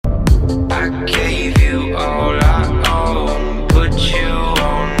I gave you all I own, put you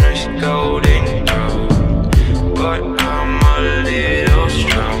on this golden throne, but I'm a little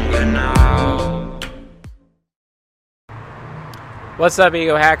stronger now. What's up,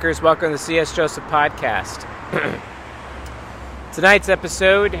 Ego Hackers? Welcome to the C.S. Joseph Podcast. Tonight's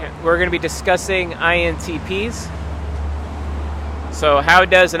episode, we're going to be discussing INTPs. So how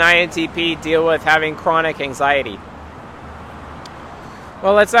does an INTP deal with having chronic anxiety?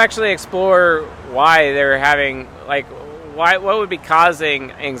 Well, let's actually explore why they're having, what would be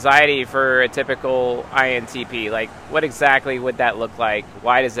causing anxiety for a typical INTP? What exactly would that look like?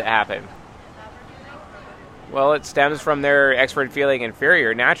 Why does it happen? Well, it stems from their extrovert feeling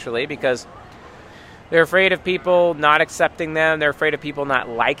inferior, naturally, because they're afraid of people not accepting them. They're afraid of people not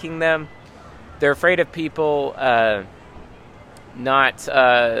liking them. They're afraid of people not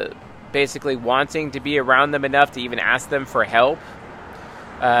basically wanting to be around them enough to even ask them for help.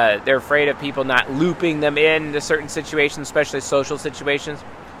 They're afraid of people not looping them into certain situations, especially social situations.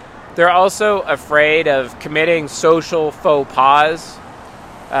 They're also afraid of committing social faux pas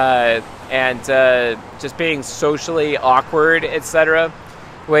and just being socially awkward, etc.,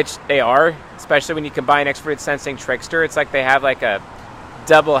 which they are, especially when you combine extrovert sensing trickster. It's like they have like a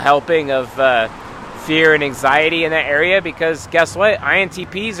double helping of fear and anxiety in that area, because guess what?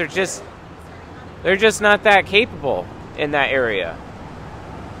 INTPs are they're just not that capable in that area.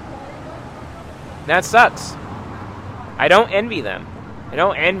 That sucks. I don't envy them. I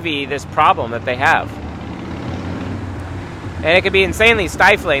don't envy this problem that they have. And it can be insanely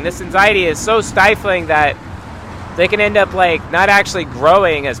stifling. This anxiety is so stifling that they can end up not actually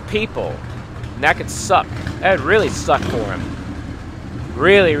growing as people. And that could suck. That would really suck for them.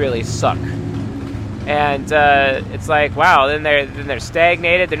 Really, really suck. And it's like, wow, then they're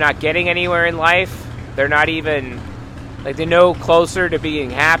stagnated. They're not getting anywhere in life. They're not even, they're no closer to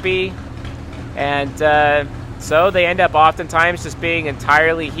being happy. And so they end up oftentimes just being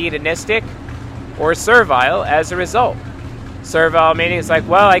entirely hedonistic or servile as a result. Servile meaning it's like,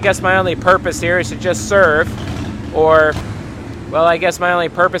 well, I guess my only purpose here is to just serve. Or, well, I guess my only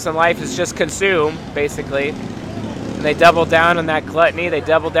purpose in life is just consume, basically. And they double down on that gluttony. They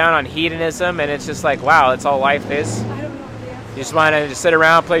double down on hedonism. And it's just like, wow, that's all life is. You just want to sit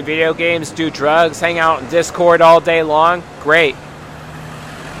around, play video games, do drugs, hang out in Discord all day long. Great.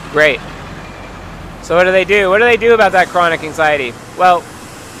 Great. So what do they do? What do they do about that chronic anxiety? Well,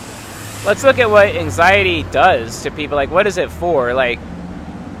 let's look at what anxiety does to people. What is it for?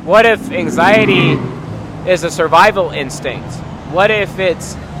 What if anxiety is a survival instinct? What if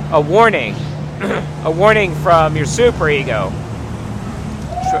it's a warning? A warning from your superego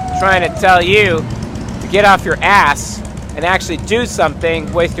trying to tell you to get off your ass and actually do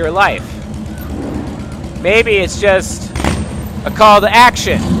something with your life. Maybe it's just a call to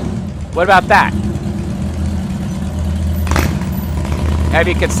action. What about that? Have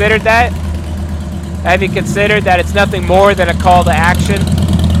you considered that? Have you considered that it's nothing more than a call to action?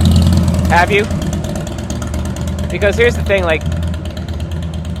 Have you? Because here's the thing,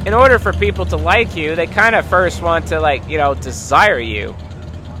 in order for people to like you, they kind of first want to, desire you.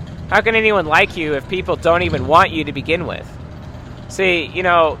 How can anyone like you if people don't even want you to begin with? See, you're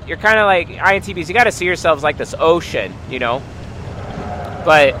kind of like INTPs, you got to see yourselves like this ocean,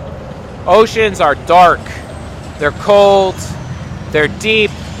 But oceans are dark, they're cold, they're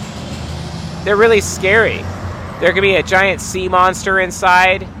deep, they're really scary. There could be a giant sea monster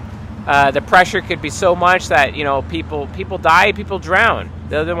inside. The pressure could be so much that, people die, people drown.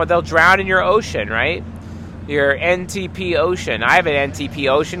 They'll drown in your ocean, right? Your NTP ocean. I have an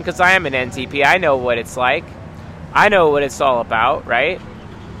NTP ocean because I am an NTP. I know what it's like. I know what it's all about, right?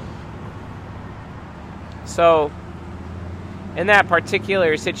 So, in that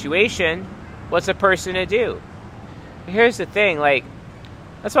particular situation, what's a person to do? Here's the thing,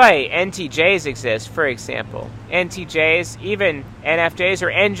 that's why NTJs exist, for example. NTJs, even NFJs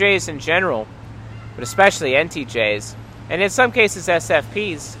or NJs in general, but especially NTJs, and in some cases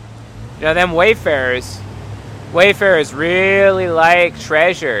SFPs. Them Wayfarers really like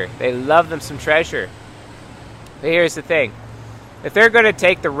treasure. They love them some treasure. But here's the thing. If they're going to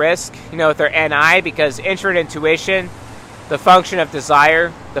take the risk, with their NI, because introvert intuition, the function of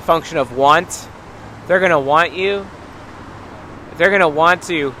desire, the function of want, they're going to want you. If they're going to want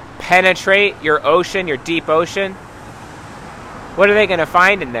to penetrate your ocean, your deep ocean, what are they going to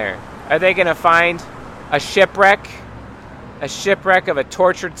find in there? Are they going to find a shipwreck of a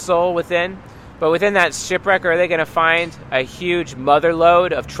tortured soul within? But within that shipwreck, are they going to find a huge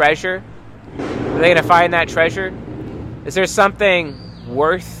motherlode of treasure? Are they going to find that treasure? Is there something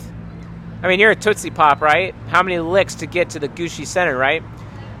worth? I mean, you're a Tootsie Pop, right? How many licks to get to the Gucci Center, right?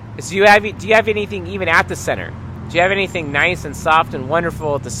 is do you have anything even at the center? Do you have anything nice and soft and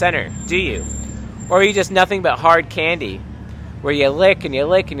wonderful at the center? Do you? Or are you just nothing but hard candy, where you lick and you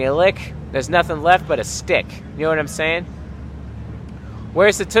lick and you lick, there's nothing left but a stick? You know what I'm saying?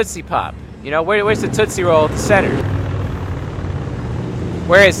 Where's the Tootsie Pop? You know, where's the Tootsie Roll at the center?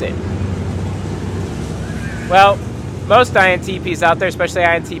 Where is it? Well, most INTPs out there, especially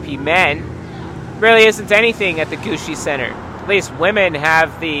INTP men, really isn't anything at the Gucci center. At least women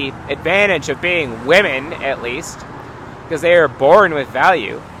have the advantage of being women, at least, because they are born with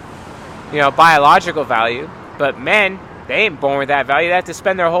value, you know, biological value. But men, they ain't born with that value. They have to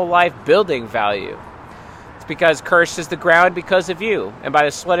spend their whole life building value. It's because cursed is the ground because of you, and by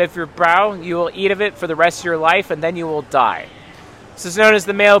the sweat of your brow you will eat of it for the rest of your life, and then you will die. This is known as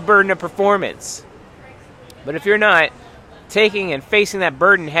the male burden of performance. But if you're not taking and facing that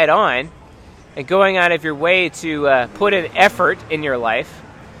burden head on, and going out of your way to put an effort in your life,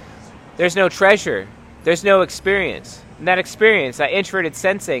 there's no treasure. There's no experience. And that experience, that introverted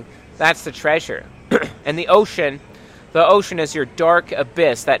sensing, that's the treasure. And the ocean is your dark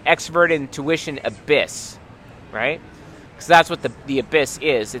abyss, that extroverted intuition abyss, right? Because that's what the abyss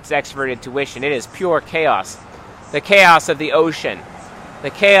is. It's extroverted intuition. It is pure chaos. The chaos of the ocean. The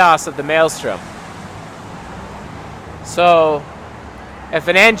chaos of the maelstrom. So if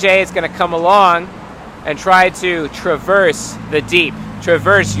an NJ is going to come along and try to traverse the deep,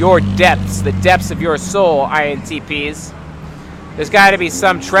 traverse your depths, the depths of your soul, INTPs, there's got to be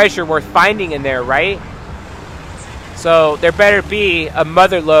some treasure worth finding in there, right? So there better be a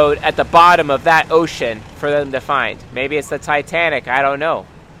mother lode at the bottom of that ocean for them to find. Maybe it's the Titanic, I don't know.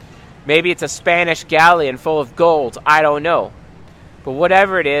 Maybe it's a Spanish galleon full of gold, I don't know. But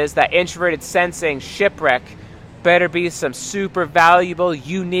whatever it is, that introverted sensing shipwreck better be some super valuable,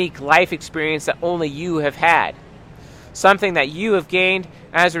 unique life experience that only you have had. Something that you have gained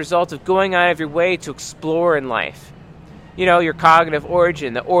as a result of going out of your way to explore in life. You know, your cognitive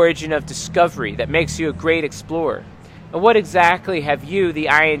origin, the origin of discovery that makes you a great explorer. And what exactly have you, the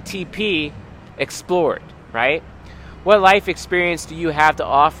INTP, explored, right? What life experience do you have to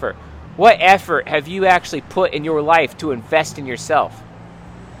offer? What effort have you actually put in your life to invest in yourself?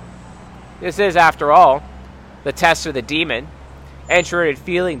 This is, after all, the test of the demon, introverted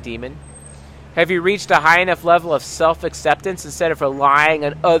feeling demon. Have you reached a high enough level of self-acceptance instead of relying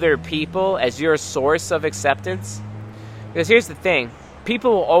on other people as your source of acceptance? Because here's the thing,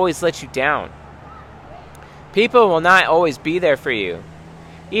 people will always let you down. People will not always be there for you.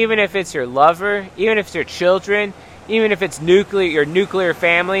 Even if it's your lover, even if it's your children, even if it's your nuclear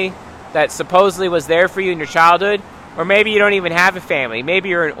family that supposedly was there for you in your childhood, or maybe you don't even have a family, maybe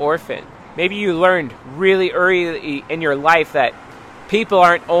you're an orphan. Maybe you learned really early in your life that people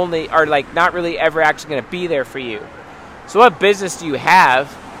are not really ever actually going to be there for you. So what business do you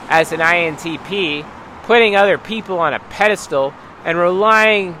have as an INTP putting other people on a pedestal and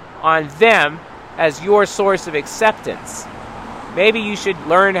relying on them as your source of acceptance? Maybe you should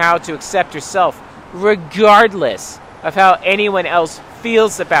learn how to accept yourself regardless of how anyone else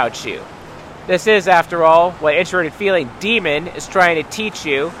feels about you. This is, after all, what introverted feeling demon is trying to teach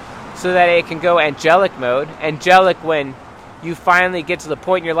you, so that it can go angelic mode. Angelic when you finally get to the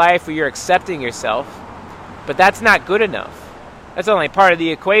point in your life where you're accepting yourself. But that's not good enough. That's only part of the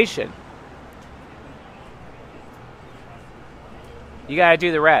equation. You got to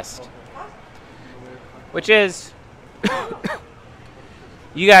do the rest. Which is,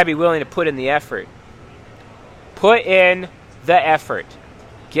 you got to be willing to put in the effort. Put in the effort.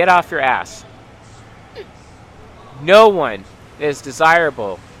 Get off your ass. No one is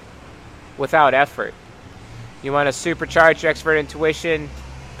desirable without effort. You want to supercharge your extrovert intuition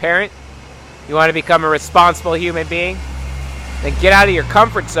parent? You want to become a responsible human being? Then get out of your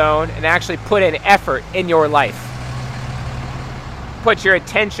comfort zone and actually put in effort in your life. Put your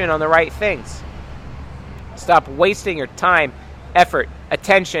attention on the right things. Stop wasting your time, effort,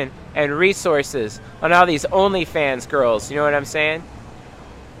 attention, and resources on all these OnlyFans girls. You know what I'm saying?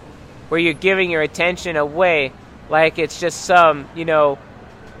 Where you're giving your attention away like it's just some,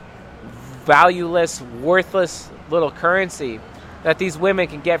 valueless, worthless little currency that these women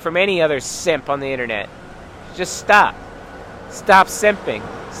can get from any other simp on the internet. Just stop. Stop simping.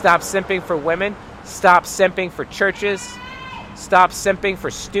 Stop simping for women. Stop simping for churches. Stop simping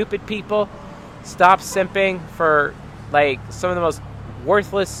for stupid people. Stop simping for, some of the most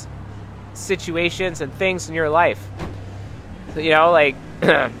worthless situations and things in your life.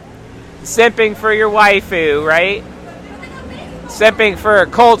 Simping for your waifu, right? Simping for a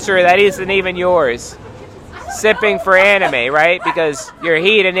culture that isn't even yours. Simping for anime, right? Because you're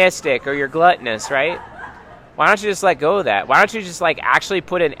hedonistic or you're gluttonous, right? Why don't you just let go of that? Why don't you just like actually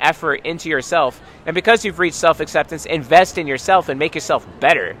put an effort into yourself? And because you've reached self-acceptance, invest in yourself and make yourself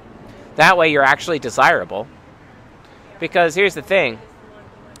better. That way you're actually desirable. Because here's the thing.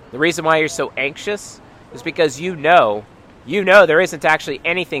 The reason why you're so anxious is because you know there isn't actually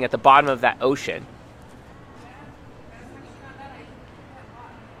anything at the bottom of that ocean.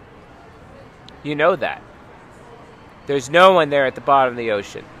 You know that. There's no one there at the bottom of the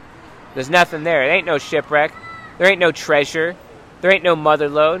ocean. There's nothing there. There ain't no shipwreck. There ain't no treasure. There ain't no mother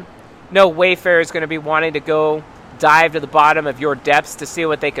lode. No wayfarer is going to be wanting to go dive to the bottom of your depths to see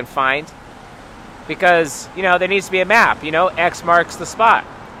what they can find. Because, there needs to be a map. X marks the spot.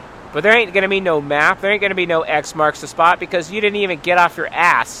 But there ain't going to be no map. There ain't going to be no X marks the spot because you didn't even get off your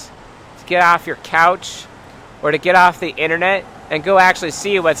ass to get off your couch or to get off the internet and go actually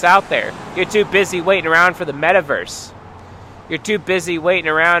see what's out there. You're too busy waiting around for the metaverse. You're too busy waiting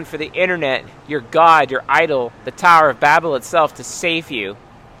around for the internet, your God, your idol, the Tower of Babel itself to save you.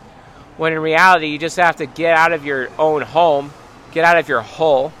 When in reality, you just have to get out of your own home, get out of your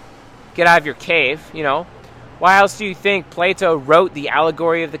hole, get out of your cave, Why else do you think Plato wrote the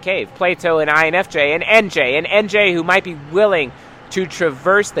allegory of the cave? Plato and INFJ and NJ who might be willing to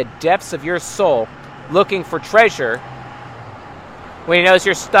traverse the depths of your soul looking for treasure when he knows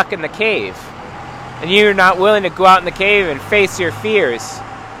you're stuck in the cave. And you're not willing to go out in the cave and face your fears.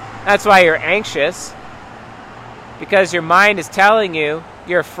 That's why you're anxious. Because your mind is telling you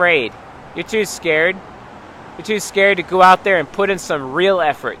you're afraid. You're too scared. You're too scared to go out there and put in some real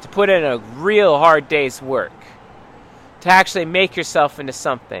effort. To put in a real hard day's work. To actually make yourself into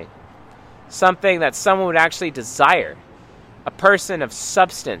something. Something that someone would actually desire. A person of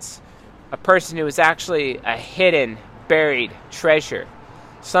substance. A person who is actually a hidden, buried treasure.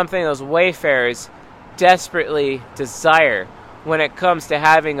 Something those wayfarers desperately desire when it comes to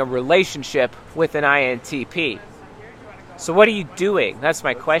having a relationship with an INTP. So what are you doing? That's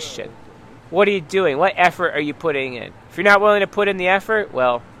my question. What are you doing? What effort are you putting in? If you're not willing to put in the effort,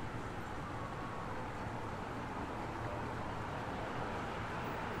 well,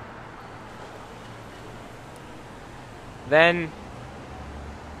 then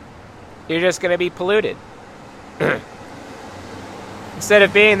you're just going to be polluted. Instead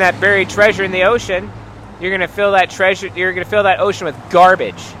of being that buried treasure in the ocean, you're going to fill that ocean with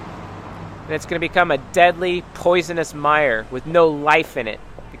garbage. And it's going to become a deadly, poisonous mire with no life in it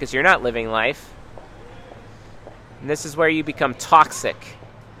because you're not living life. And this is where you become toxic.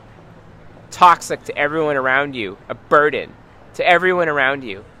 Toxic to everyone around you. A burden to everyone around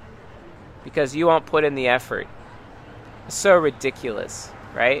you because you won't put in the effort. It's so ridiculous,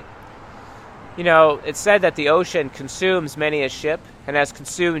 right? It's said that the ocean consumes many a ship and has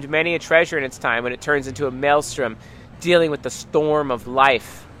consumed many a treasure in its time when it turns into a maelstrom dealing with the storm of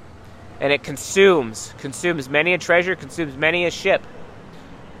life. And it consumes many a treasure, consumes many a ship.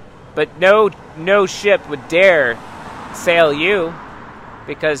 But no ship would dare sail you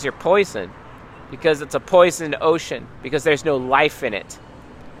because you're poisoned. Because it's a poisoned ocean. Because there's no life in it.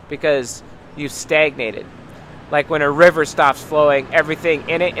 Because you've stagnated. Like when a river stops flowing, everything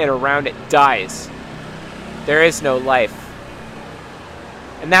in it and around it dies. There is no life.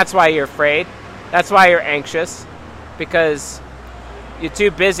 And that's why you're afraid. That's why you're anxious. Because you're too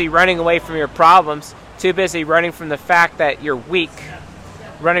busy running away from your problems. Too busy running from the fact that you're weak.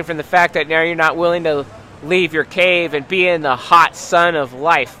 Running from the fact that now you're not willing to leave your cave and be in the hot sun of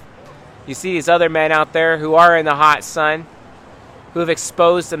life. You see these other men out there who are in the hot sun. Who have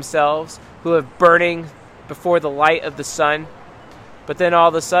exposed themselves. Who have burning before the light of the sun. But then all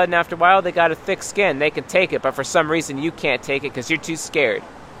of a sudden, after a while, they got a thick skin. They can take it, but for some reason you can't take it because you're too scared.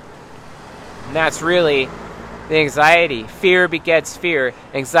 And that's really the anxiety. Fear begets fear.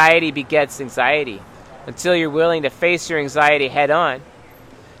 Anxiety begets anxiety. Until you're willing to face your anxiety head on.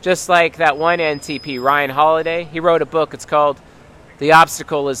 Just like that one NTP, Ryan Holiday, he wrote a book. It's called The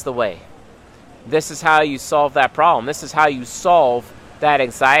Obstacle is the Way. This is how you solve that problem. This is how you solve that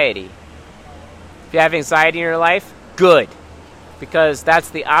anxiety. If you have anxiety in your life, good. Because that's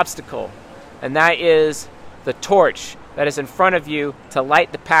the obstacle. And that is the torch that is in front of you to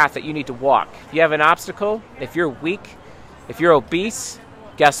light the path that you need to walk. If you have an obstacle, if you're weak, if you're obese,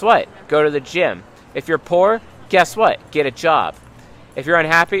 guess what? Go to the gym. If you're poor, guess what? Get a job. If you're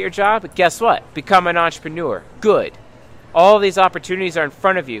unhappy at your job, guess what? Become an entrepreneur. Good. All of these opportunities are in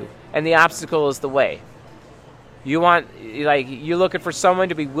front of you, and the obstacle is the way. You're looking for someone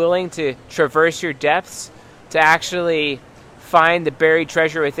to be willing to traverse your depths, to actually find the buried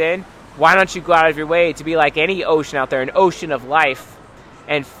treasure within. Why don't you go out of your way to be like any ocean out there, an ocean of life,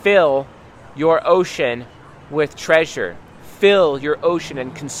 and fill your ocean with treasure. Fill your ocean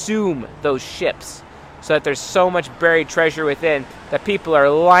and consume those ships. so that there's so much buried treasure within that people are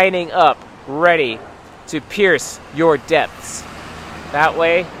lining up ready to pierce your depths. That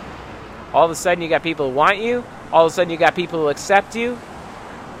way, all of a sudden you got people who want you, all of a sudden you got people who accept you,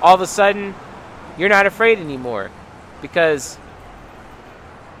 all of a sudden you're not afraid anymore because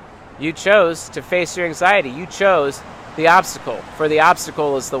you chose to face your anxiety. You chose the obstacle, for the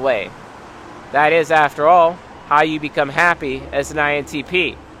obstacle is the way. That is, after all, how you become happy as an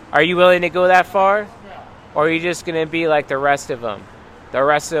INTP. Are you willing to go that far? Or are you just going to be like the rest of them? The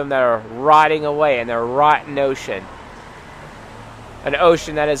rest of them that are rotting away in their rotten ocean. An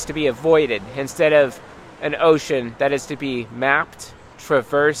ocean that is to be avoided instead of an ocean that is to be mapped,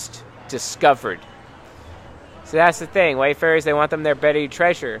 traversed, discovered. So that's the thing. Wayfarers, they want them their buried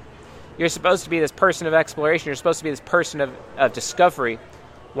treasure. You're supposed to be this person of exploration. You're supposed to be this person of discovery.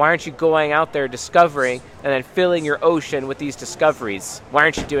 Why aren't you going out there discovering and then filling your ocean with these discoveries? Why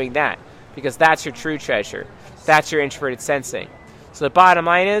aren't you doing that? Because that's your true treasure. That's your introverted sensing. So the bottom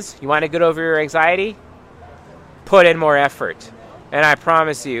line is, you want to get over your anxiety? Put in more effort. And I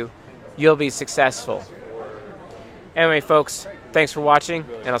promise you, you'll be successful. Anyway, folks, thanks for watching,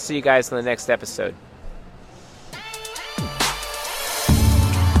 and I'll see you guys in the next episode.